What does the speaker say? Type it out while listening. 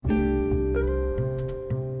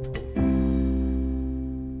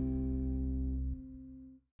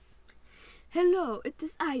Hello, it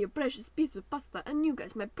is I, your precious piece of pasta, and you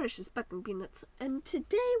guys, my precious bacon peanuts. And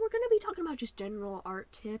today we're gonna be talking about just general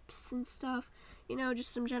art tips and stuff. You know,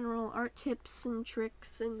 just some general art tips and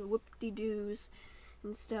tricks and whoop-de-doos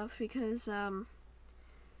and stuff, because, I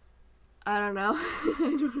don't know. I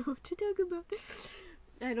don't know what to talk about.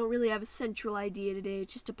 I don't really have a central idea today.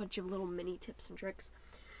 It's just a bunch of little mini tips and tricks.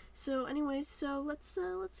 So, anyways,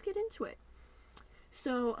 let's get into it.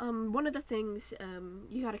 So, one of the things,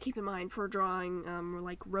 you gotta keep in mind for drawing,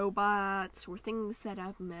 like robots or things that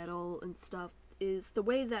have metal and stuff, is the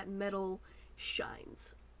way that metal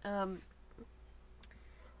shines.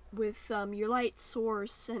 With, your light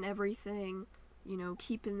source and everything, you know,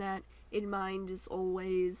 keeping that in mind is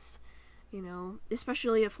always, you know,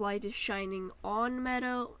 especially if light is shining on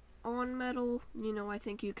metal, you know, I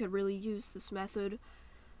think you could really use this method,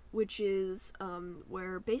 which is,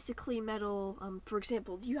 where basically metal, for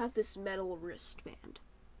example, you have this metal wristband.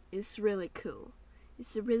 It's really cool.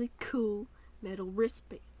 It's a really cool metal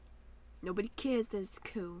wristband. Nobody cares that it's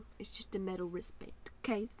cool. It's just a metal wristband,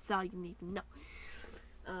 okay? That's all you need to know.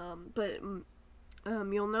 But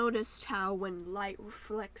you'll notice how when light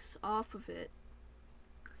reflects off of it,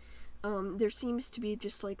 there seems to be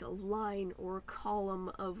just like a line or a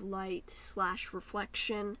column of light /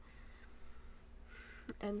 reflection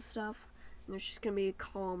and stuff, and there's just gonna be a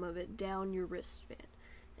column of it down your wristband.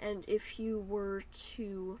 And if you were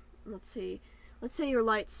to, let's say your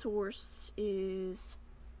light source is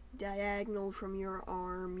diagonal from your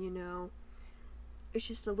arm, you know, it's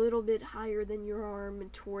just a little bit higher than your arm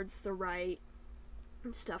and towards the right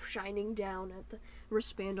and stuff, shining down at the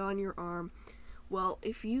wristband on your arm. Well,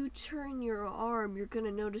 if you turn your arm, you're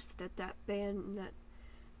gonna notice that that band, that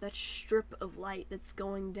strip of light that's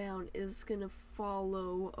going down is gonna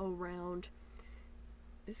follow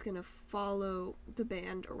the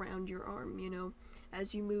band around your arm, you know.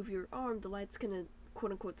 As you move your arm, the light's gonna,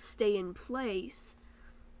 quote-unquote, stay in place,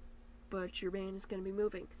 but your band is gonna be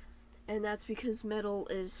moving. And that's because metal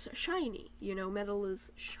is shiny, you know, metal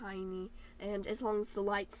is shiny, and as long as the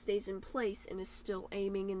light stays in place and is still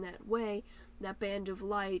aiming in that way, that band of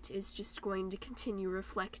light is just going to continue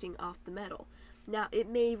reflecting off the metal. Now, it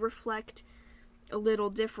may reflect a little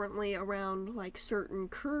differently around, like, certain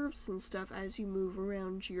curves and stuff as you move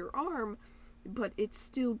around your arm, but it's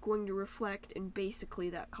still going to reflect in basically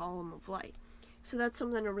that column of light. So that's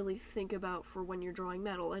something to really think about for when you're drawing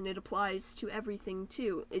metal, and it applies to everything,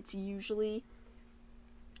 too. It's usually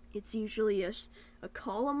a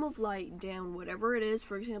column of light down whatever it is.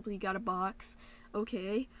 For example, you got a box.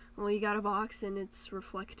 Okay, well, you got a box, and it's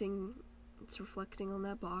reflecting on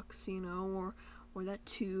that box, you know, or that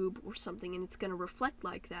tube or something, and it's going to reflect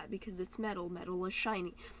like that because it's metal. Metal is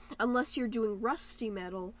shiny. Unless you're doing rusty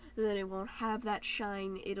metal, then it won't have that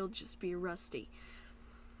shine. It'll just be rusty.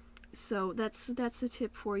 So that's a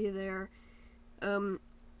tip for you there.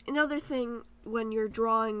 Another thing, when you're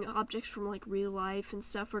drawing objects from, like, real life and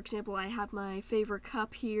stuff, for example, I have my favorite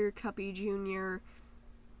cup here, Cuppy Jr.,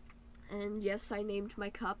 and yes, I named my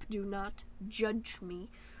cup. Do not judge me.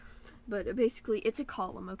 But basically, it's a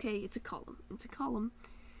column, okay? It's a column.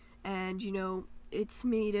 And, you know, it's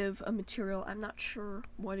made of a material, I'm not sure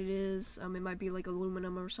what it is. It might be like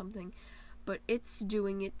aluminum or something. But it's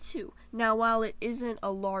doing it too. Now, while it isn't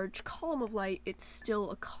a large column of light, it's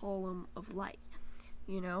still a column of light,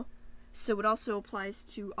 you know? So it also applies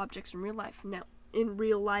to objects in real life. Now, in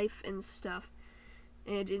real life and stuff,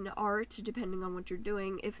 and in art, depending on what you're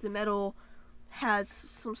doing, if the metal has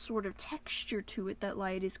some sort of texture to it, that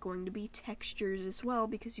light is going to be textured as well,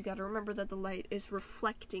 because you gotta remember that the light is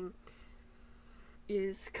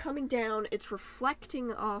coming down, it's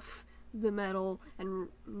reflecting off the metal, and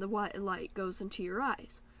the white light goes into your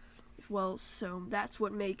eyes. Well, so that's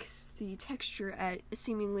what makes the texture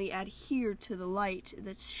seemingly adhere to the light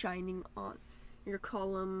that's shining on your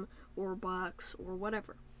column or box or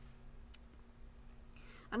whatever.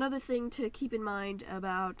 Another thing to keep in mind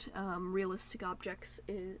about realistic objects,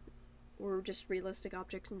 or just realistic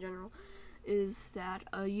objects in general, is that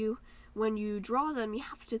when you draw them, you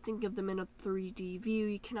have to think of them in a 3D view.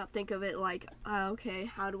 You cannot think of it like, okay,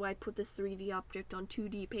 how do I put this 3D object on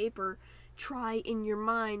 2D paper? Try in your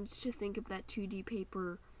mind to think of that 2D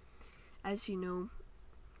paper as, you know,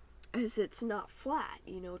 as it's not flat,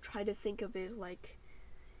 you know. Try to think of it like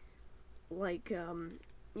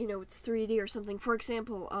you know, it's 3D or something. For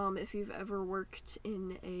example, if you've ever worked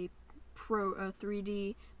in a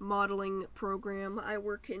 3D modeling program, I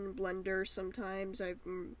work in Blender sometimes. I've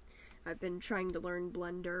been trying to learn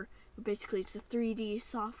Blender. But basically, it's a 3D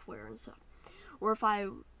software and stuff. If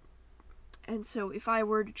I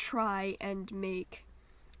were to try and make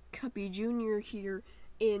Cuppy Jr. here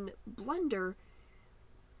in Blender,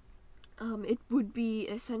 it would be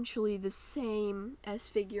essentially the same as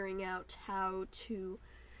figuring out how to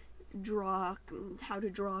draw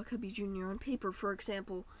Cubby Jr. on paper. For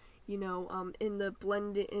example, in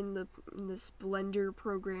this Blender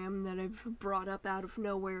program that I've brought up out of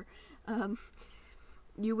nowhere,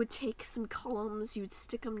 you would take some columns, you'd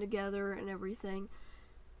stick them together and everything,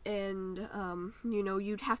 and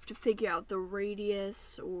you'd have to figure out the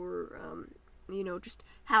radius, or just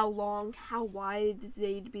how long, how wide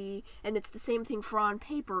they'd be. And it's the same thing for on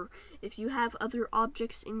paper. If you have other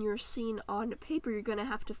objects in your scene on paper, you're going to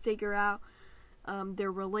have to figure out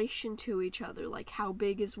their relation to each other, like how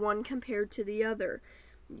big is one compared to the other,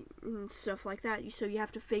 and stuff like that. So you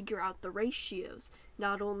have to figure out the ratios,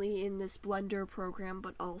 not only in this Blender program,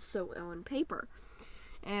 but also on paper.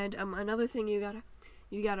 And another thing you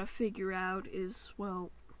gotta figure out is,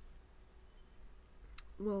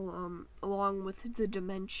 along with the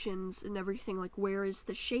dimensions and everything, like where is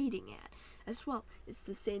the shading at as well. It's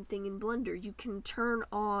the same thing in Blender. You can turn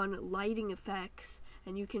on lighting effects,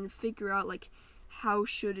 and you can figure out, like, how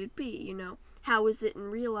should it be, how is it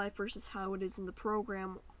in real life versus how it is in the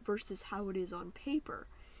program versus how it is on paper.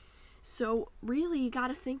 So really, you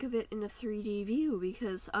gotta think of it in a 3D view,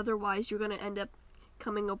 because otherwise you're gonna end up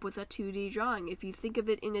coming up with a 2D drawing. If you think of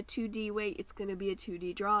it in a 2D way, it's going to be a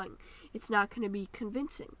 2D drawing. It's not going to be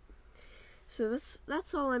convincing. So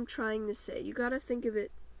that's all I'm trying to say. You got to think of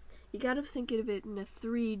it in a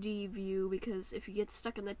 3D view, because if you get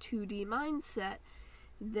stuck in the 2D mindset,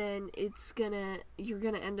 then you're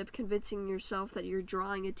going to end up convincing yourself that you're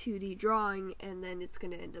drawing a 2D drawing, and then it's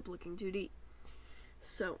going to end up looking 2D.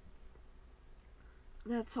 So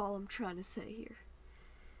that's all I'm trying to say here.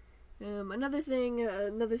 Another thing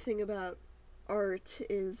about art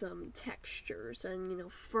is textures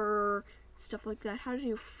and fur, stuff like that. How to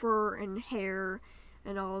do fur and hair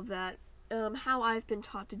and all of that. How I've been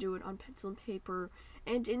taught to do it on pencil and paper,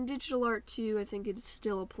 and in digital art too, I think it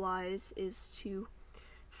still applies, is to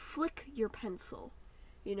flick your pencil.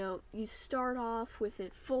 You start off with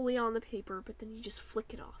it fully on the paper, but then you just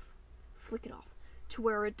flick it off to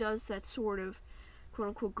where it does that sort of quote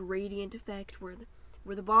unquote gradient effect, where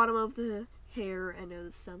the bottom of the hair, I know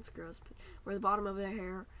this sounds gross, but where the bottom of the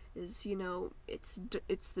hair is,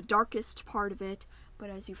 it's the darkest part of it, but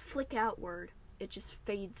as you flick outward, it just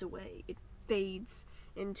fades away. It fades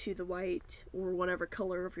into the white or whatever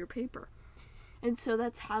color of your paper. And so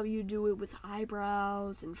that's how you do it with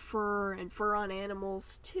eyebrows and fur on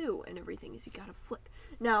animals too, and everything, is you gotta flick.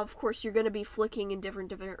 Now, of course, you're gonna be flicking in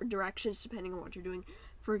different directions depending on what you're doing.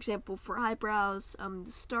 For example, for eyebrows,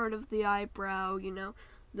 the start of the eyebrow,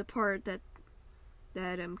 the part that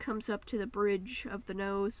comes up to the bridge of the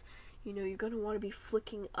nose, you're going to want to be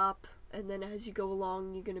flicking up, and then as you go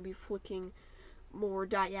along, you're going to be flicking more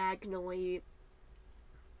diagonally.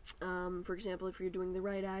 For example, if you're doing the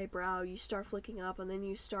right eyebrow, you start flicking up, and then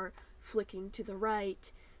you start flicking to the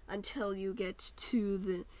right until you get to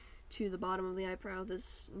the bottom of the eyebrow,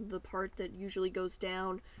 the part that usually goes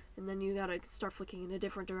down, and then you gotta start flicking in a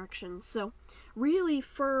different direction. So really,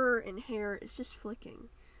 fur and hair is just flicking,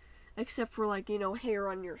 except for hair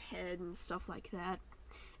on your head and stuff like that.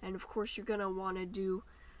 And of course you're gonna want to do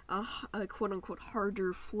a quote unquote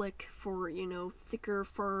harder flick for thicker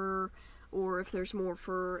fur, or if there's more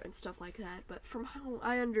fur and stuff like that. But from how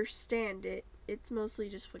I understand it, it's mostly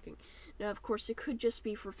just flicking. Now, of course, it could just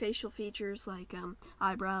be for facial features like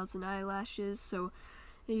eyebrows and eyelashes, so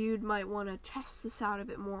you might want to test this out a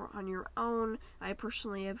bit more on your own. I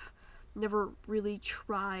personally have never really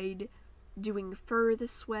tried doing fur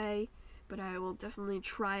this way, but I will definitely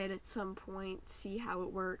try it at some point, see how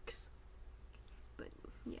it works. But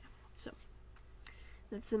yeah, so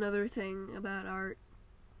that's another thing about art,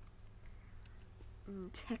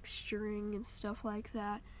 and texturing and stuff like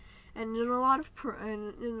that. And in a lot of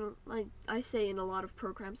like I say, in a lot of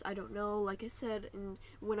programs, I don't know, like I said,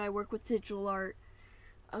 when I work with digital art,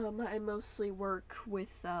 I mostly work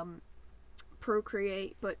with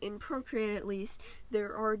Procreate, but in Procreate at least,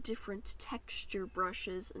 there are different texture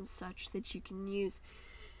brushes and such that you can use.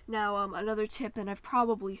 Now, another tip, and I've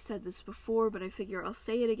probably said this before, but I figure I'll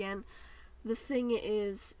say it again. The thing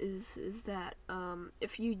is that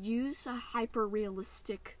if you use a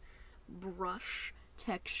hyper-realistic brush,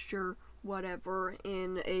 texture, whatever,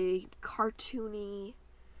 in a cartoony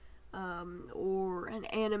or an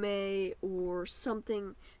anime or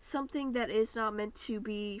something that is not meant to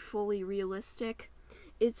be fully realistic,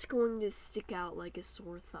 it's going to stick out like a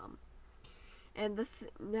sore thumb. And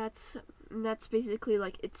that's basically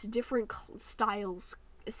like it's different styles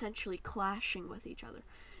essentially clashing with each other.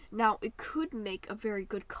 Now, it could make a very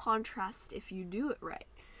good contrast if you do it right,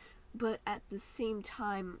 but at the same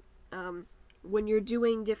time, when you're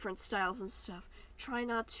doing different styles and stuff, try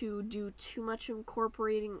not to do too much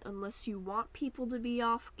incorporating unless you want people to be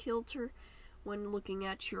off kilter when looking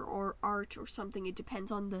at your art or something. It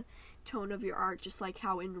depends on the tone of your art, just like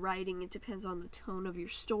how in writing it depends on the tone of your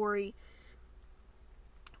story.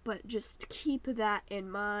 But just keep that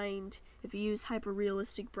in mind if you use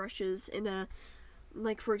hyper-realistic brushes in a,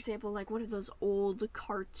 like, for example, like one of those old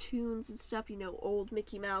cartoons and stuff, you know, old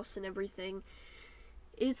Mickey Mouse and everything.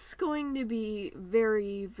 It's going to be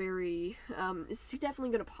very, very, it's definitely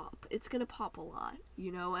going to pop. It's going to pop a lot,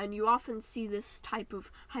 you know, and you often see this type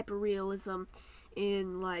of hyperrealism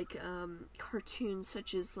in, like, cartoons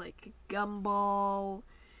such as, like, Gumball,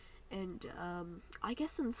 and, I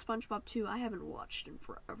guess in SpongeBob too. I haven't watched in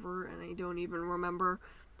forever, and I don't even remember,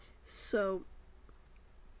 so,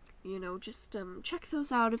 you know, just, check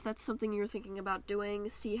those out if that's something you're thinking about doing,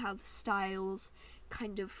 see how the styles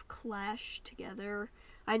kind of clash together.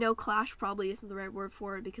 I know clash probably isn't the right word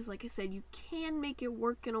for it, because like I said, you can make it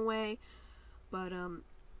work in a way, but,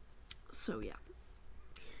 so yeah.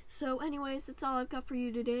 So anyways, that's all I've got for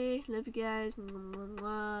you today. Love you guys. Mwah, mwah,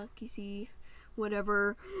 mwah. Kissy.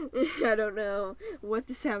 Whatever. I don't know what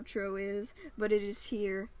this outro is, but it is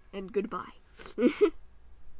here, and goodbye.